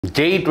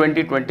JEE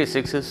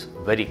 2026 is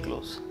very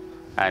close,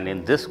 and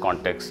in this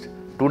context,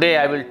 today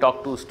I will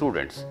talk to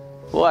students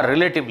who are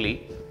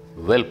relatively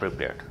well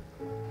prepared.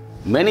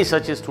 Many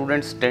such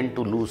students tend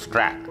to lose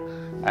track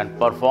and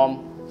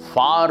perform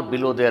far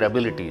below their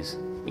abilities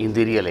in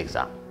the real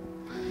exam.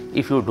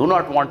 If you do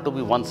not want to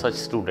be one such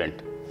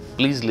student,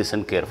 please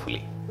listen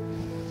carefully.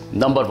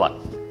 Number one,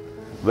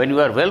 when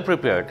you are well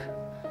prepared,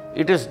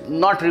 it is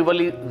not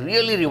really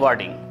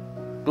rewarding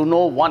to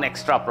know one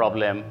extra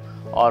problem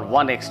or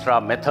one extra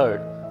method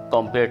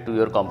compared to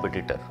your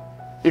competitor.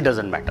 It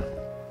doesn't matter.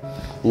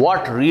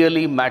 What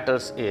really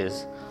matters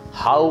is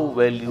how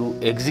well you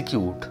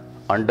execute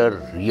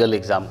under real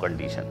exam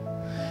condition.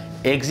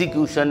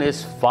 Execution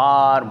is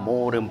far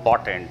more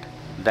important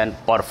than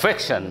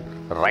perfection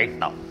right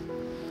now.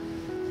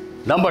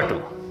 Number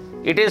two,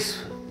 it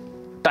is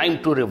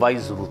time to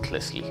revise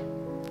ruthlessly.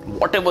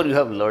 Whatever you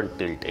have learned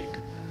till date.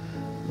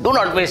 Do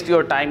not waste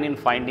your time in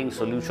finding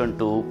solution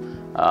to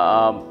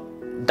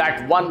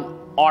that one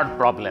odd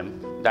problem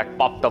that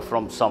popped up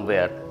from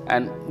somewhere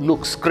and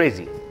looks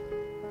crazy.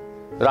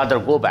 Rather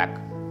go back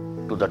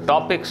to the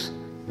topics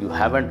you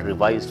haven't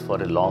revised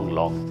for a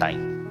long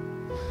time.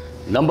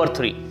 Number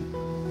three,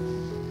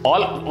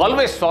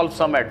 always solve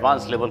some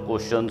advanced level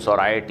questions or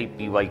IIT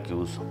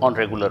PYQs on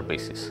regular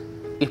basis,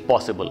 if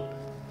possible,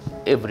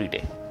 every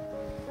day.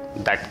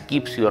 That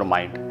keeps your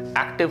mind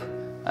active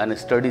and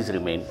studies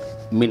remain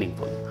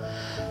meaningful.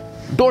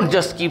 Don't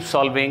just keep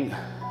solving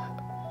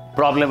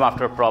problem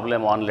after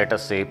problem on, let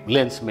us say,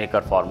 lens maker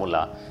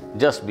formula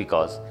just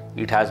because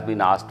it has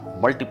been asked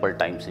multiple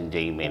times in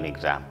JEE Main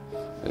exam.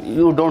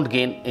 You don't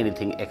gain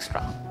anything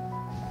extra.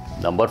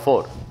 Number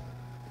four,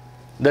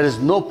 there is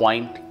no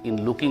point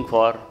in looking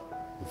for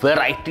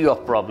variety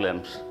of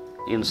problems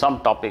in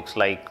some topics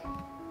like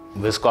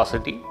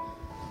viscosity,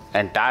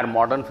 entire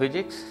modern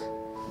physics,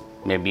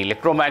 maybe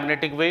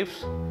electromagnetic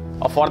waves,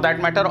 or for that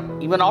matter,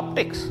 even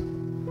optics.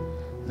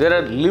 There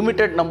are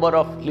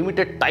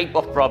limited type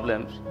of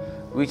problems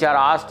which are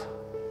asked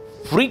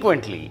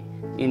frequently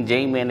in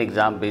JEE Main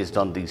exam based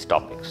on these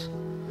topics.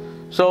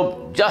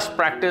 So just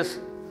practice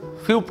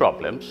few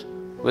problems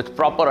with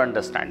proper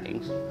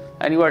understandings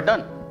and you are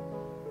done.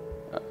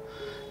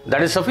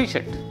 That is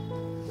sufficient.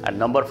 And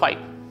number five,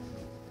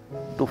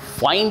 to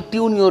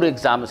fine-tune your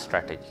exam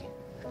strategy,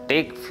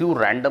 take few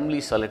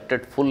randomly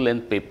selected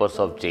full-length papers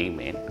of JEE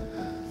Main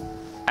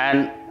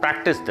and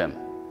practice them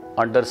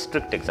under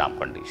strict exam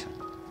conditions.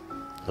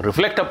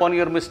 Reflect upon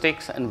your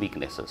mistakes and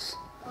weaknesses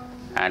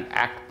and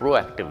act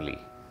proactively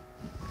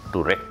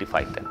to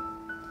rectify them.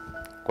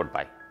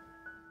 Goodbye.